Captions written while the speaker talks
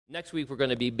Next week, we're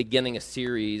going to be beginning a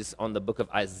series on the book of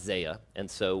Isaiah,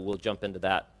 and so we'll jump into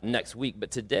that next week.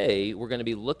 But today, we're going to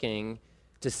be looking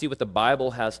to see what the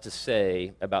Bible has to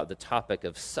say about the topic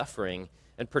of suffering,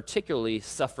 and particularly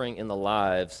suffering in the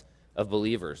lives of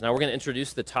believers. Now, we're going to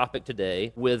introduce the topic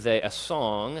today with a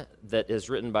song that is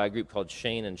written by a group called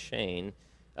Shane and Shane,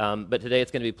 but today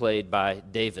it's going to be played by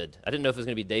David. I didn't know if it was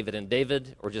going to be David and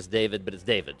David or just David, but it's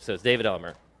David, so it's David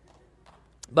Elmer.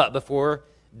 But before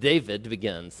David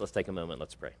begins, let's take a moment,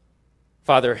 let's pray.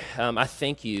 Father, I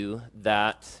thank you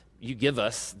that you give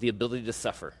us the ability to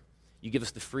suffer. You give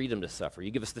us the freedom to suffer.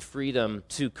 You give us the freedom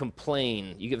to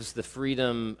complain. You give us the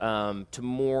freedom to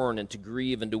mourn and to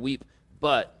grieve and to weep.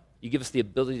 But you give us the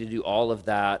ability to do all of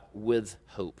that with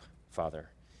hope, Father.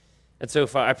 And so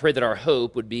I pray that our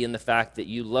hope would be in the fact that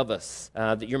you love us,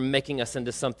 that you're making us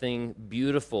into something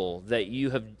beautiful, that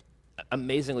you have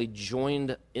amazingly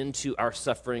joined into our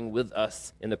suffering with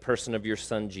us in the person of your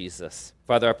Son, Jesus.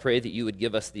 Father, I pray that you would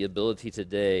give us the ability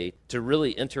today to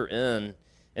really enter in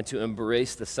and to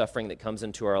embrace the suffering that comes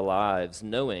into our lives,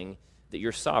 knowing that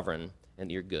you're sovereign and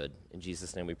that you're good. In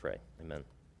Jesus' name we pray. Amen.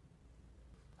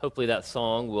 Hopefully that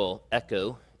song will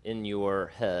echo in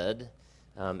your head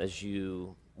as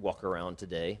you walk around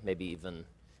today, maybe even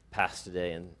past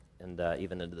today and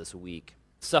even into this week.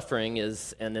 Suffering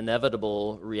is an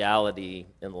inevitable reality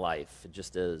in life. It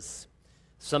just is.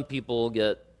 Some people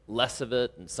get less of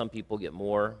it, and some people get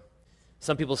more.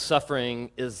 Some people's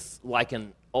suffering is like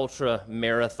an ultra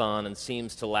marathon and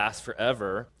seems to last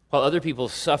forever, while other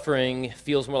people's suffering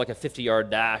feels more like a 50-yard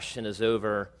dash and is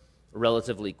over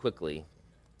relatively quickly.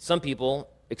 Some people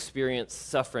experience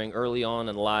suffering early on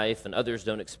in life, and others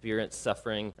don't experience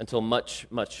suffering until much,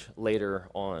 much later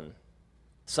on.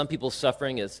 Some people's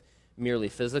suffering is merely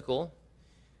physical,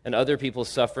 and other people's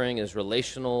suffering is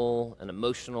relational and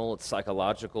emotional, it's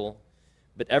psychological,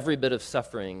 but every bit of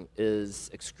suffering is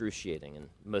excruciating, and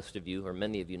most of you, or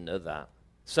many of you, know that.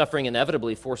 Suffering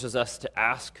inevitably forces us to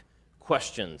ask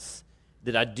questions.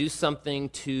 Did I do something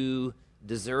to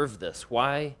deserve this?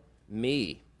 Why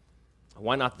me?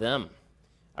 Why not them?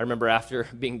 I remember after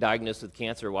being diagnosed with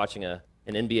cancer, watching an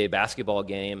NBA basketball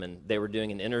game, and they were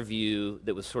doing an interview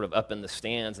that was sort of up in the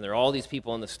stands, and there were all these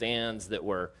people in the stands that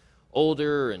were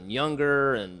older and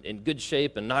younger and in good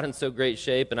shape and not in so great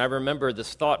shape, and I remember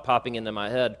this thought popping into my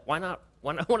head, why not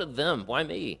one of them? Why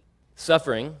me?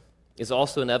 Suffering is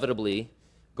also inevitably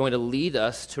going to lead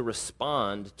us to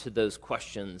respond to those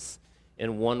questions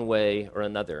in one way or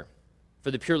another.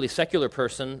 For the purely secular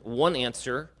person, one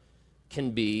answer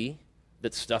can be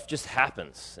that stuff just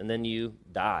happens, and then you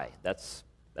die. That's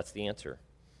the answer.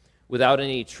 Without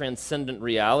any transcendent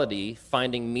reality,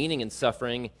 finding meaning in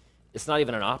suffering, it's not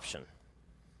even an option.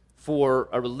 For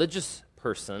a religious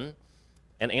person,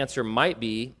 an answer might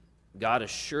be, God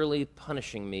is surely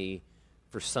punishing me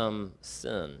for some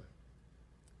sin.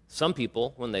 Some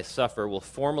people, when they suffer, will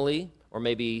formally, or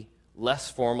maybe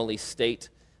less formally, state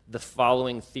the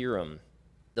following theorem.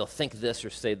 They'll think this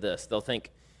or say this. They'll think,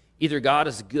 either God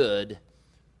is good,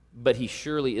 but he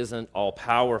surely isn't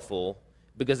all-powerful,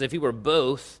 because if he were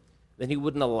both, then he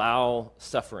wouldn't allow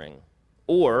suffering.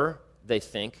 Or, they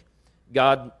think,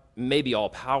 God may be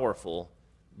all-powerful,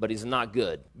 but he's not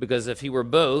good, because if he were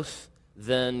both,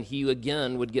 then he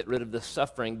again would get rid of the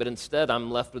suffering, but instead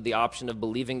I'm left with the option of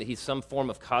believing that he's some form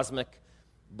of cosmic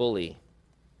bully.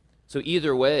 So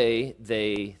either way,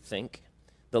 they think,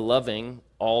 the loving,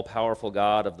 all-powerful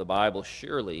God of the Bible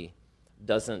surely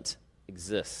doesn't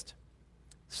exist.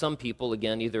 Some people,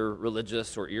 again, either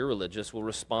religious or irreligious, will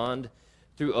respond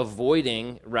through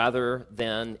avoiding rather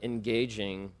than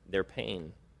engaging their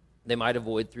pain. They might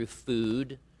avoid through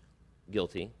food,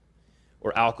 guilty,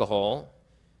 or alcohol,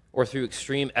 or through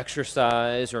extreme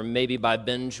exercise, or maybe by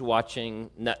binge watching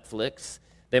Netflix.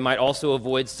 They might also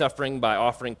avoid suffering by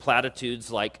offering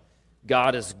platitudes like,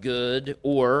 God is good,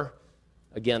 or,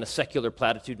 again, a secular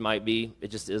platitude might be, it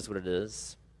just is what it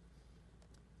is.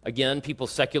 Again, people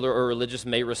secular or religious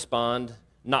may respond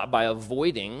not by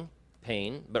avoiding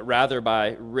pain, but rather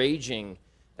by raging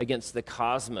against the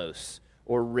cosmos,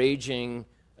 or raging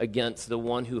against the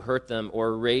one who hurt them,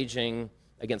 or raging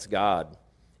against God.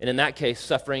 And in that case,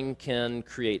 suffering can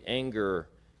create anger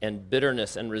and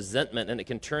bitterness and resentment, and it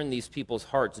can turn these people's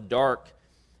hearts dark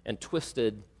and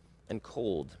twisted and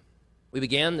cold. We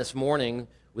began this morning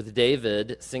with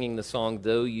David singing the song,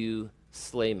 Though You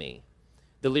Slay Me.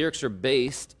 The lyrics are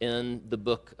based in the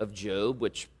book of Job,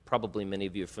 which probably many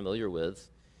of you are familiar with.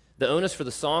 The onus for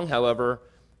the song, however,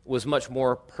 was much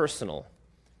more personal.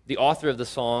 The author of the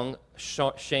song,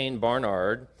 Shane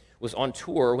Barnard, was on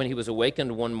tour when he was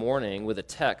awakened one morning with a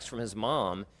text from his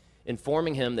mom,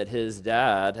 informing him that his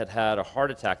dad had had a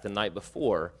heart attack the night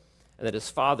before and that his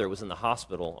father was in the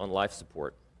hospital on life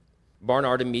support.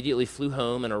 Barnard immediately flew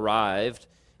home and arrived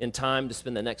in time to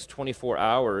spend the next 24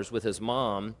 hours with his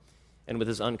mom and with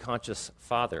his unconscious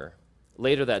father.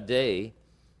 Later that day,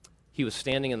 he was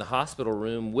standing in the hospital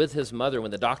room with his mother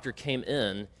when the doctor came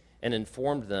in and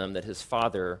informed them that his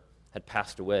father had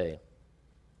passed away.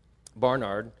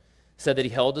 Barnard said that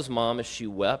he held his mom as she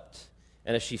wept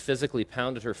and as she physically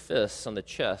pounded her fists on the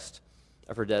chest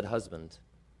of her dead husband.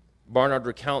 Barnard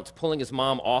recounts pulling his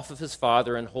mom off of his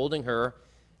father and holding her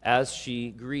as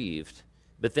she grieved.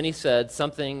 But then he said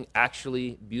something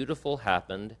actually beautiful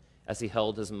happened as he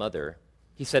held his mother.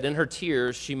 He said in her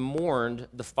tears she mourned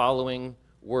the following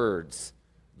words,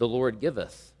 "The Lord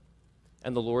giveth,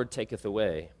 and the Lord taketh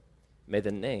away. May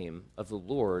the name of the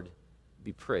Lord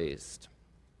be praised."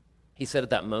 He said at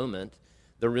that moment,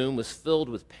 the room was filled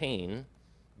with pain,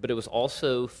 but it was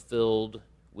also filled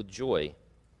with joy.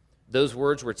 Those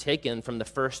words were taken from the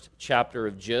first chapter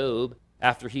of Job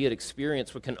after he had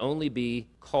experienced what can only be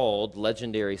called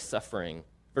legendary suffering.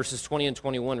 Verses 20 and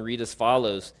 21 read as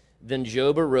follows, "Then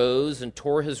Job arose and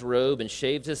tore his robe and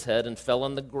shaved his head and fell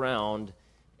on the ground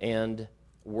and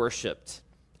worshipped.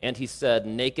 And he said,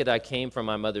 'Naked I came from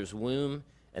my mother's womb,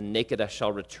 and naked I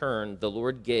shall return. The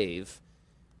Lord gave,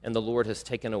 and the Lord has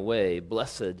taken away.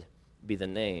 Blessed be the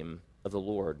name of the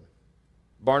Lord.'"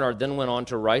 Barnard then went on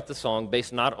to write the song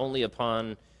based not only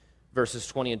upon verses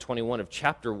 20 and 21 of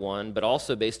chapter 1, but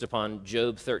also based upon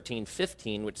Job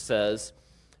 13:15, which says,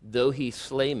 "Though he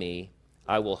slay me,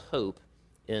 I will hope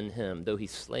in him. Though he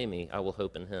slay me, I will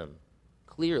hope in him."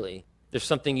 Clearly, there's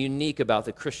something unique about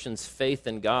the Christian's faith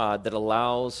in God that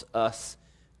allows us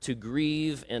to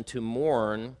grieve and to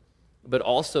mourn, but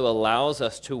also allows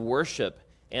us to worship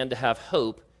and to have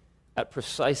hope at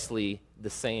precisely the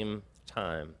same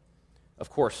time. Of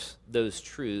course, those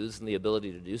truths and the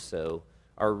ability to do so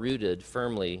are rooted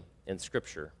firmly in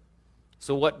Scripture.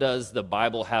 So what does the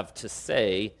Bible have to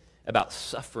say about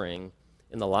suffering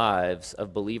in the lives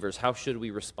of believers? How should we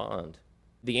respond?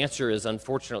 The answer is,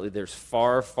 unfortunately, there's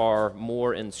far, far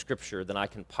more in Scripture than I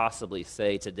can possibly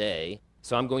say today.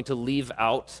 So I'm going to leave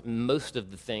out most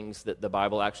of the things that the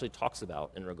Bible actually talks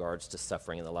about in regards to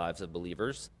suffering in the lives of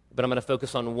believers. But I'm going to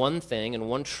focus on one thing and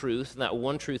one truth, and that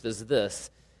one truth is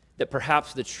this, that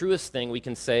perhaps the truest thing we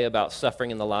can say about suffering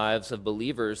in the lives of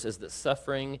believers is that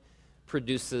suffering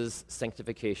produces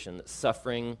sanctification, that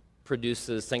suffering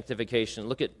produces sanctification.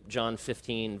 Look at John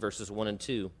 15, verses 1 and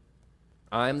 2.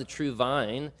 "I am the true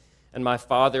vine, and my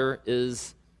Father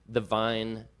is the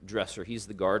vine dresser." He's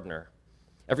the gardener.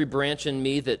 "Every branch in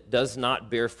me that does not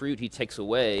bear fruit, he takes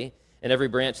away, and every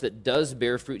branch that does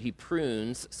bear fruit, he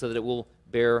prunes so that it will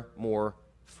bear more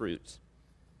fruit."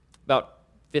 About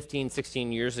 15,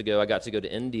 16 years ago, I got to go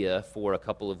to India for a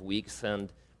couple of weeks,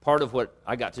 and part of what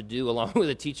I got to do along with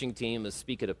a teaching team is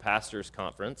speak at a pastor's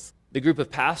conference. The group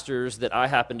of pastors that I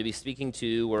happened to be speaking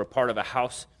to were a part of a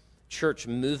house church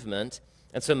movement,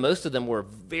 and so most of them were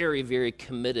very, very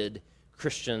committed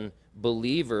Christian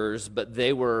believers, but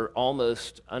they were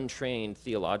almost untrained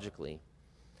theologically.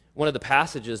 One of the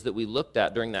passages that we looked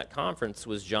at during that conference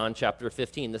was John chapter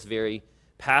 15, this very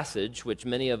passage, which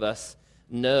many of us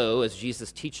know as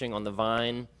Jesus teaching on the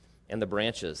vine and the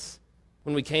branches.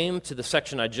 When we came to the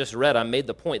section I just read, I made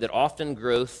the point that often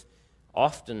growth,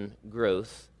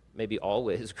 maybe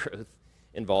always growth,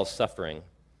 involves suffering.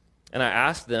 And I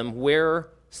asked them where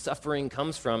suffering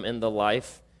comes from in the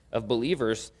life of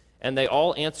believers, and they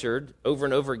all answered over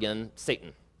and over again,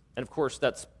 Satan. And of course,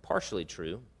 that's partially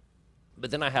true.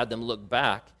 But then I had them look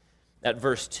back at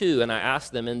verse 2, and I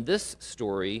asked them, in this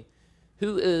story,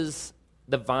 who is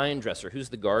the vine dresser? Who's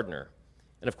the gardener?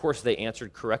 And of course, they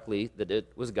answered correctly that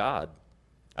it was God.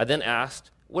 I then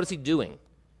asked, what is he doing?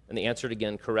 And they answered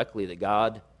again correctly that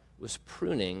God was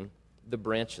pruning the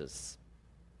branches.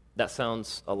 That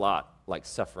sounds a lot like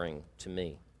suffering to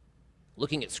me.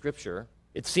 Looking at Scripture,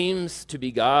 it seems to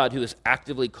be God who is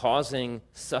actively causing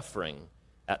suffering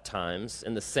at times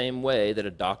in the same way that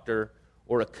a doctor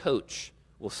or a coach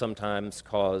will sometimes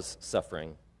cause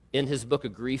suffering. In his book, A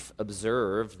Grief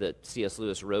Observed, that C.S.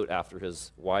 Lewis wrote after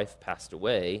his wife passed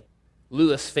away,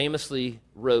 Lewis famously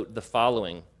wrote the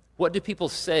following: "What do people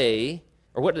say,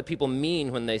 or what do people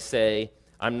mean when they say,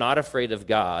 'I'm not afraid of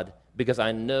God because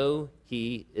I know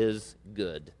he is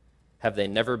good'? Have they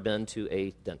never been to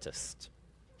a dentist?"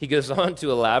 He goes on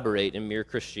to elaborate in Mere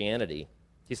Christianity.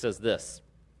 He says this: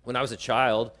 "When I was a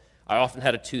child, I often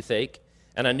had a toothache,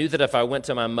 and I knew that if I went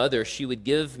to my mother, she would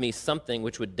give me something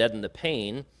which would deaden the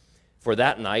pain for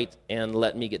that night and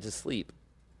let me get to sleep.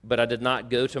 But I did not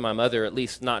go to my mother, at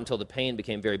least not until the pain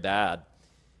became very bad.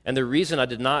 And the reason I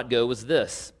did not go was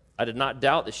this: I did not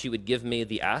doubt that she would give me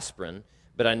the aspirin,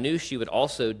 but I knew she would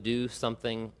also do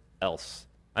something else.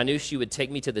 I knew she would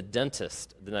take me to the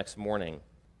dentist the next morning.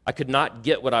 I could not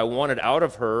get what I wanted out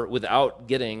of her without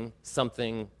getting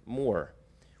something more,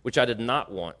 which I did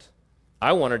not want.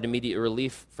 I wanted immediate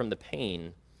relief from the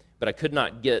pain, but I could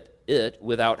not get it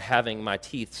without having my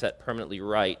teeth set permanently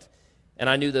right. And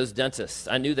I knew those dentists.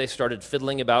 I knew they started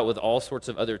fiddling about with all sorts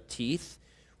of other teeth,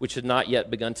 which had not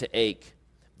yet begun to ache.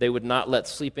 They would not let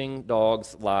sleeping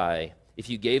dogs lie. If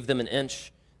you gave them an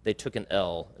inch, they took an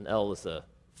L. An L is a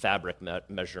fabric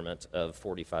measurement of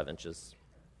 45 inches.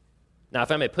 Now,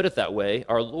 if I may put it that way,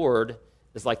 our Lord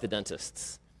is like the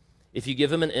dentists. If you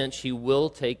give him an inch, he will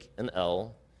take an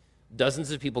L.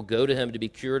 Dozens of people go to him to be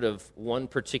cured of one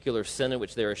particular sin in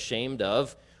which they're ashamed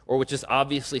of, or which is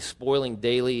obviously spoiling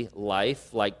daily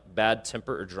life, like bad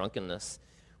temper or drunkenness.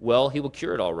 Well, he will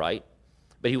cure it all right,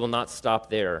 but he will not stop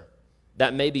there.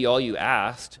 That may be all you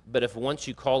asked, but if once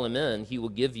you call him in, he will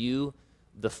give you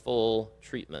the full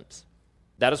treatment.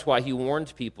 That is why he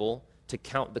warned people to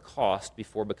count the cost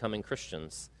before becoming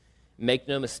Christians. Make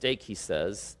no mistake, he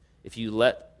says, if you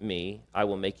let me, I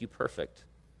will make you perfect.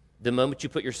 The moment you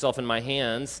put yourself in my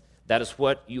hands, that is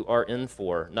what you are in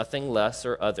for, nothing less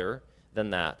or other than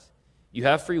that. You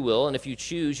have free will, and if you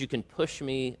choose, you can push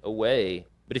me away.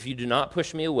 But if you do not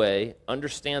push me away,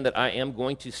 understand that I am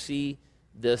going to see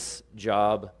this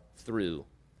job through.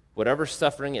 Whatever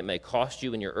suffering it may cost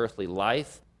you in your earthly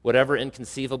life, whatever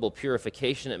inconceivable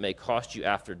purification it may cost you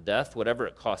after death, whatever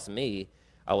it costs me,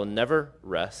 I will never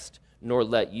rest, nor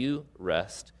let you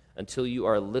rest, until you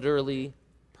are literally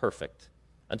perfect.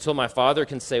 Until my Father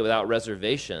can say without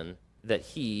reservation that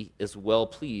he is well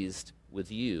pleased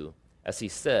with you, as he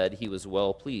said he was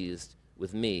well pleased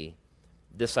with me.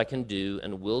 This I can do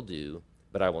and will do,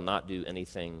 but I will not do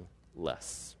anything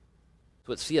less.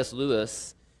 What C.S.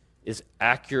 Lewis is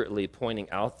accurately pointing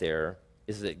out there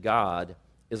is that God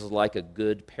is like a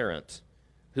good parent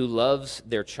who loves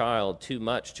their child too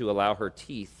much to allow her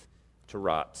teeth to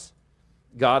rot.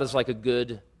 God is like a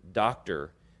good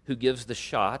doctor who gives the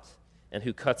shot and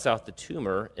who cuts out the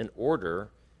tumor in order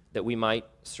that we might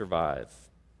survive.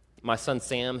 My son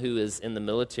Sam, who is in the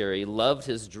military, loved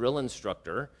his drill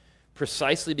instructor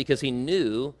precisely because he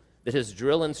knew that his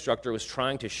drill instructor was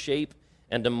trying to shape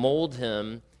and to mold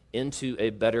him into a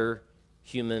better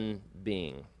human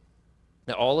being.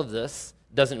 Now, all of this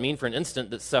doesn't mean for an instant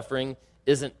that suffering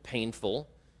isn't painful,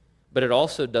 but it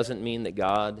also doesn't mean that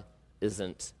God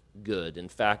isn't good. In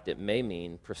fact, it may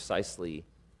mean precisely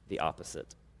the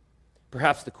opposite.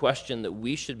 Perhaps the question that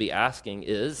we should be asking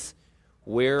is,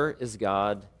 where is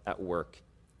God at work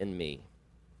in me?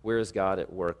 Where is God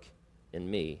at work in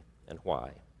me, and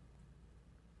why?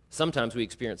 Sometimes we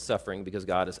experience suffering because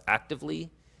God is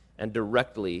actively and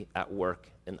directly at work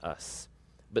in us.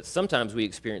 But sometimes we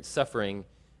experience suffering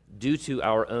due to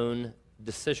our own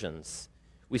decisions.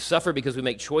 We suffer because we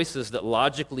make choices that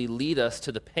logically lead us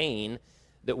to the pain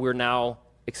that we're now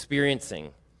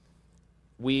experiencing.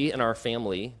 We and our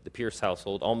family, the Pierce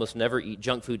household, almost never eat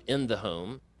junk food in the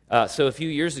home. So a few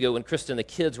years ago, when Krista and the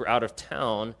kids were out of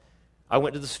town, I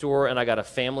went to the store and I got a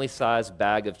family-sized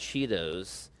bag of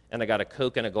Cheetos, and I got a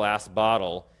Coke in a glass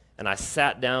bottle, and I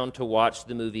sat down to watch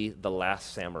the movie The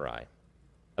Last Samurai.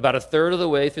 About a third of the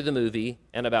way through the movie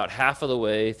and about half of the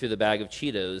way through the bag of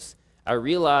Cheetos, I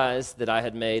realized that I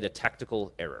had made a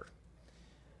tactical error.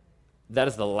 That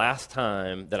is the last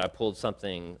time that I pulled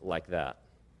something like that.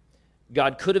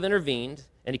 God could have intervened,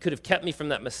 and he could have kept me from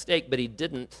that mistake, but he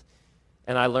didn't,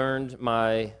 and I learned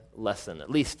my lesson, at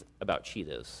least about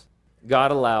Cheetos.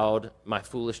 God allowed my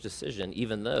foolish decision,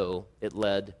 even though it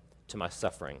led to my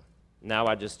suffering. Now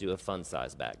I just do a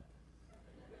fun-size bag.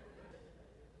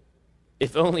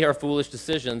 If only our foolish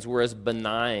decisions were as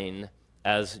benign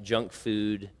as junk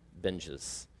food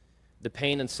binges. The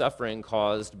pain and suffering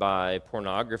caused by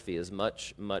pornography is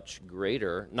much, much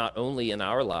greater, not only in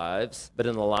our lives, but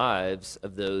in the lives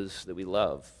of those that we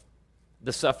love.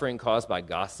 The suffering caused by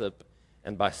gossip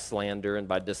and by slander and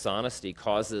by dishonesty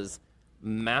causes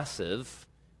massive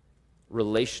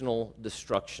relational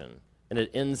destruction, and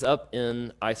it ends up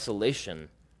in isolation.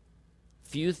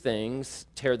 Few things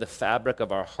tear the fabric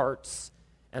of our hearts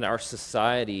and our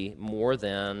society more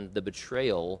than the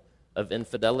betrayal of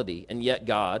infidelity. And yet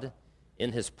God,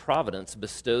 in his providence,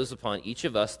 bestows upon each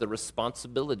of us the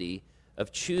responsibility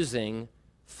of choosing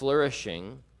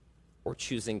flourishing or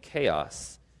choosing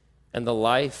chaos, and the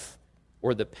life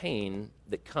or the pain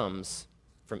that comes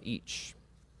from each.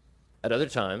 At other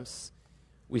times,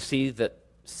 we see that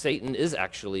Satan is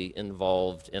actually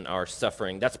involved in our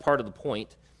suffering. That's part of the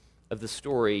point of the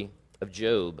story of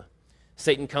Job.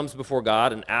 Satan comes before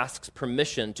God and asks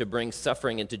permission to bring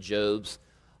suffering into Job's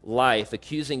life,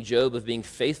 accusing Job of being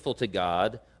faithful to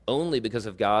God only because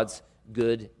of God's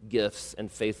good gifts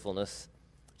and faithfulness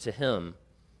to him.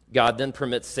 God then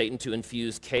permits Satan to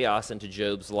infuse chaos into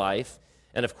Job's life.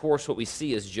 And of course, what we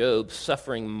see is Job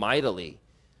suffering mightily.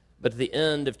 But at the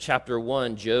end of chapter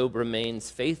 1, Job remains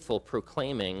faithful,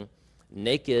 proclaiming,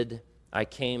 "Naked I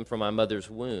came from my mother's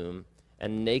womb,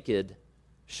 and naked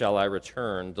shall I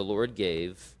return. The Lord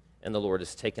gave, and the Lord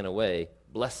has taken away.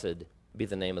 Blessed be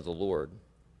the name of the Lord."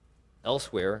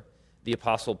 Elsewhere, the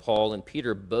Apostle Paul and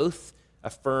Peter both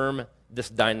affirm this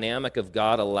dynamic of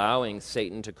God allowing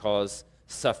Satan to cause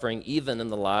suffering even in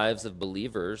the lives of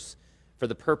believers for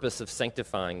the purpose of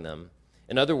sanctifying them.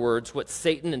 In other words, what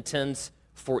Satan intends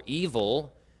for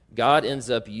evil, God ends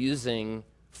up using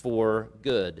for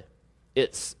good.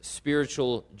 It's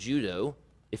spiritual judo,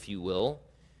 if you will,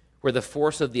 where the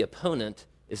force of the opponent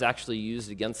is actually used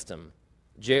against him.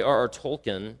 J.R.R.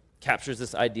 Tolkien captures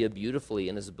this idea beautifully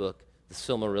in his book, The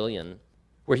Silmarillion,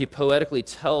 where he poetically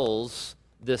tells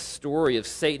this story of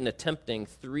Satan attempting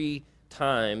 3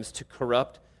 times to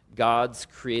corrupt God's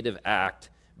creative act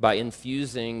by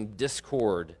infusing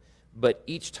discord. But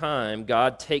each time,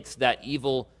 God takes that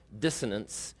evil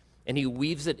dissonance and he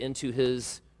weaves it into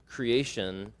his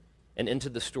creation and into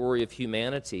the story of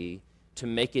humanity to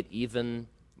make it even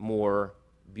more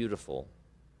beautiful.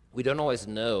 We don't always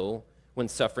know when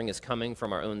suffering is coming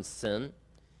from our own sin,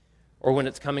 or when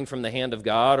it's coming from the hand of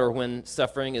God, or when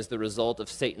suffering is the result of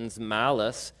Satan's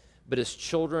malice. But as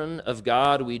children of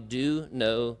God, we do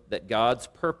know that God's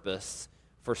purpose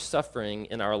for suffering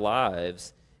in our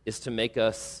lives is to make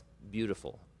us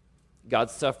beautiful.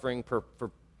 God's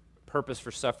purpose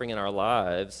for suffering in our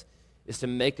lives is to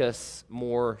make us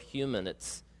more human.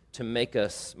 It's to make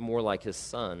us more like his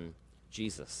son,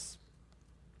 Jesus.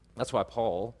 That's why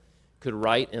Paul could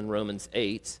write in Romans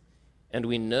 8, "And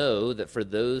we know that for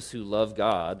those who love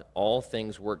God, all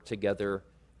things work together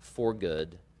for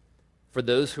good. For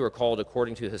those who are called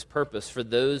according to his purpose, for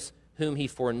those whom he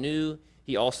foreknew,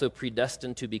 he also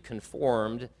predestined to be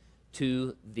conformed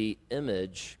to the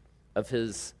image of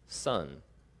his Son."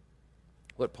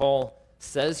 What Paul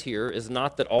says here is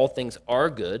not that all things are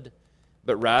good,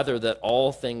 but rather that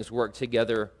all things work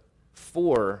together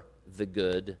for the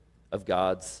good of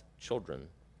God's children.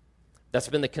 That's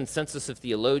been the consensus of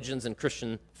theologians and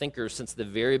Christian thinkers since the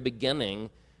very beginning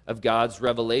of God's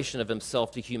revelation of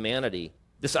himself to humanity.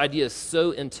 This idea is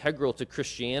so integral to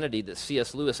Christianity that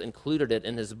C.S. Lewis included it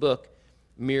in his book,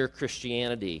 Mere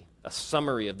Christianity, a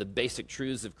summary of the basic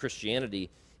truths of Christianity.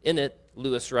 In it,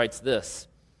 Lewis writes this: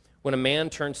 "When a man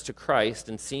turns to Christ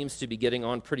and seems to be getting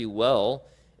on pretty well,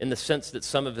 in the sense that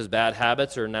some of his bad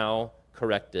habits are now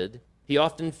corrected, he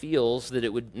often feels that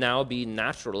it would now be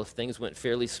natural if things went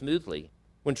fairly smoothly.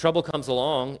 When trouble comes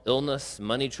along, illness,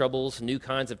 money troubles, new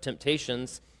kinds of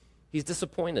temptations, he's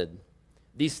disappointed.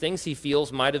 These things he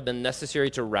feels might have been necessary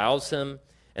to rouse him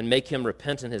and make him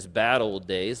repent in his bad old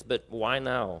days, but why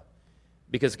now?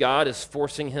 Because God is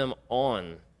forcing him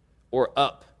on or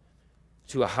up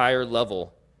to a higher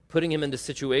level, putting him into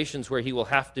situations where he will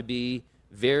have to be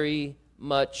very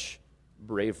much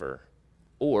braver,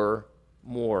 or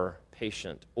more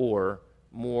patient, or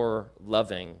more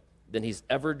loving than he's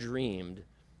ever dreamed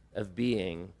of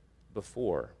being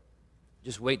before.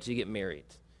 Just wait till you get married.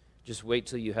 Just wait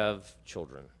till you have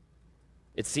children.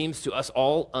 It seems to us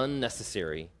all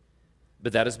unnecessary,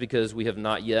 but that is because we have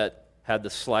not yet had the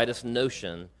slightest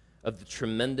notion of the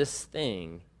tremendous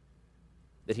thing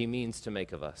that he means to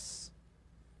make of us.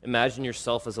 Imagine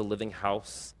yourself as a living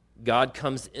house. God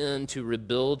comes in to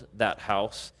rebuild that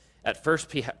house. At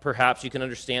first, perhaps you can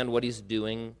understand what he's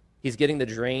doing. He's getting the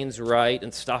drains right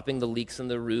and stopping the leaks in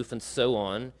the roof and so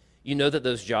on. You know that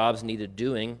those jobs needed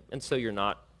doing, and so you're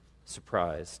not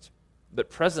surprised. But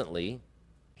presently,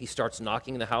 he starts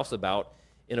knocking the house about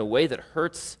in a way that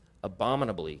hurts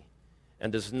abominably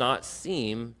and does not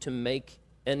seem to make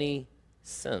any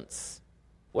sense.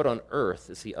 What on earth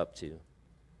is he up to?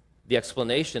 The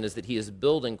explanation is that he is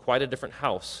building quite a different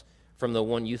house from the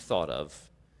one you thought of,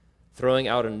 throwing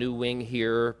out a new wing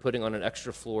here, putting on an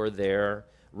extra floor there,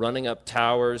 running up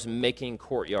towers, making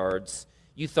courtyards.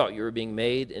 You thought you were being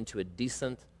made into a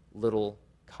decent little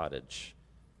cottage.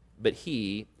 But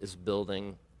he is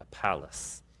building a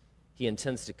palace. He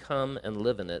intends to come and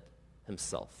live in it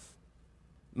himself.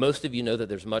 Most of you know that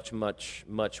there's much, much,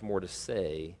 much more to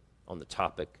say on the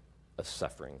topic of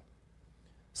suffering.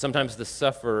 Sometimes the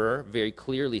sufferer very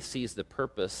clearly sees the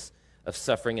purpose of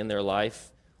suffering in their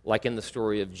life, like in the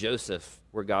story of Joseph,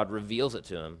 where God reveals it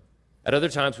to him. At other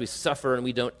times, we suffer and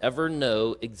we don't ever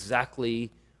know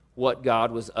exactly what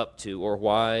God was up to or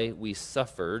why we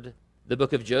suffered. The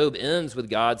book of Job ends with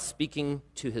God speaking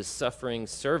to his suffering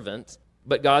servant,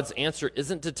 but God's answer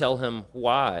isn't to tell him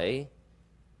why,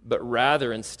 but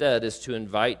rather instead is to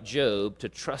invite Job to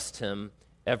trust him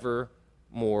ever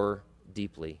more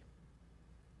deeply.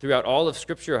 Throughout all of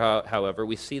Scripture, however,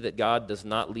 we see that God does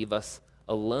not leave us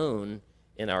alone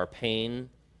in our pain.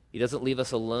 He doesn't leave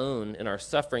us alone in our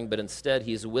suffering, but instead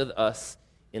he's with us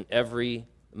in every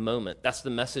moment. That's the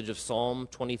message of Psalm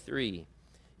 23.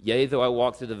 Yea, though I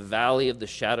walk through the valley of the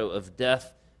shadow of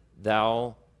death,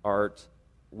 thou art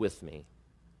with me.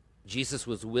 Jesus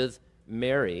was with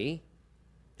Mary,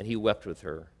 and he wept with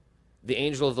her. The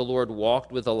angel of the Lord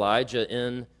walked with Elijah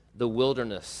in the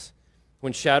wilderness.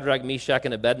 When Shadrach, Meshach,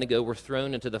 and Abednego were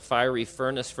thrown into the fiery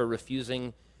furnace for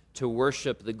refusing to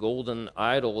worship the golden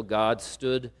idol, God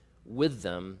stood with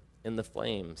them in the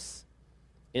flames.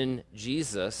 In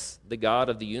Jesus, the God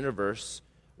of the universe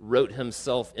wrote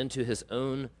himself into his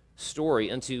own story,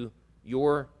 into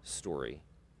your story,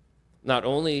 not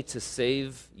only to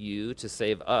save you, to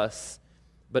save us,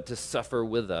 but to suffer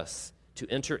with us, to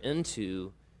enter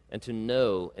into and to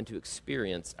know and to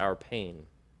experience our pain.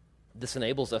 This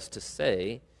enables us to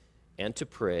say and to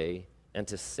pray and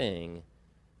to sing,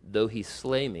 though he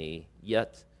slay me,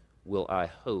 yet will I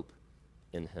hope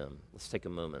in him. Let's take a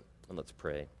moment and let's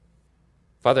pray.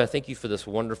 Father, I thank you for this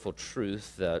wonderful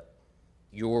truth that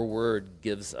your word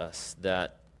gives us,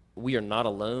 that we are not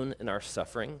alone in our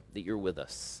suffering, that you're with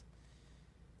us,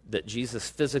 that Jesus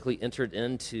physically entered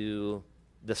into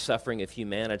the suffering of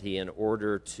humanity in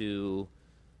order to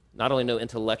not only know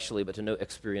intellectually, but to know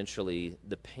experientially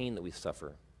the pain that we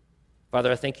suffer.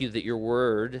 Father, I thank you that your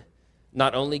word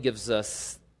not only gives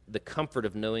us the comfort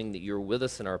of knowing that you're with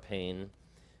us in our pain,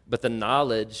 but the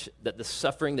knowledge that the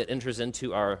suffering that enters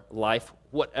into our life,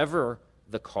 whatever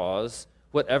the cause,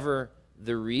 whatever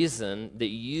the reason, that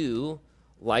you,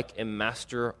 like a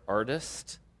master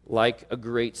artist, like a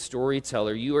great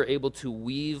storyteller, you are able to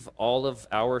weave all of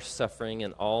our suffering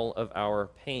and all of our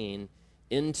pain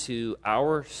into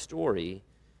our story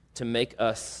to make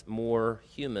us more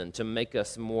human, to make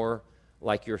us more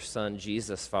like your Son,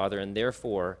 Jesus, Father. And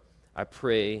therefore, I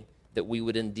pray that we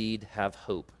would indeed have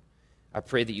hope. I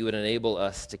pray that you would enable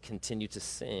us to continue to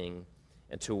sing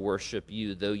and to worship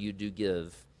you, though you do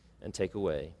give and take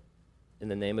away. In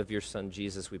the name of your Son,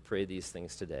 Jesus, we pray these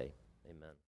things today. Amen.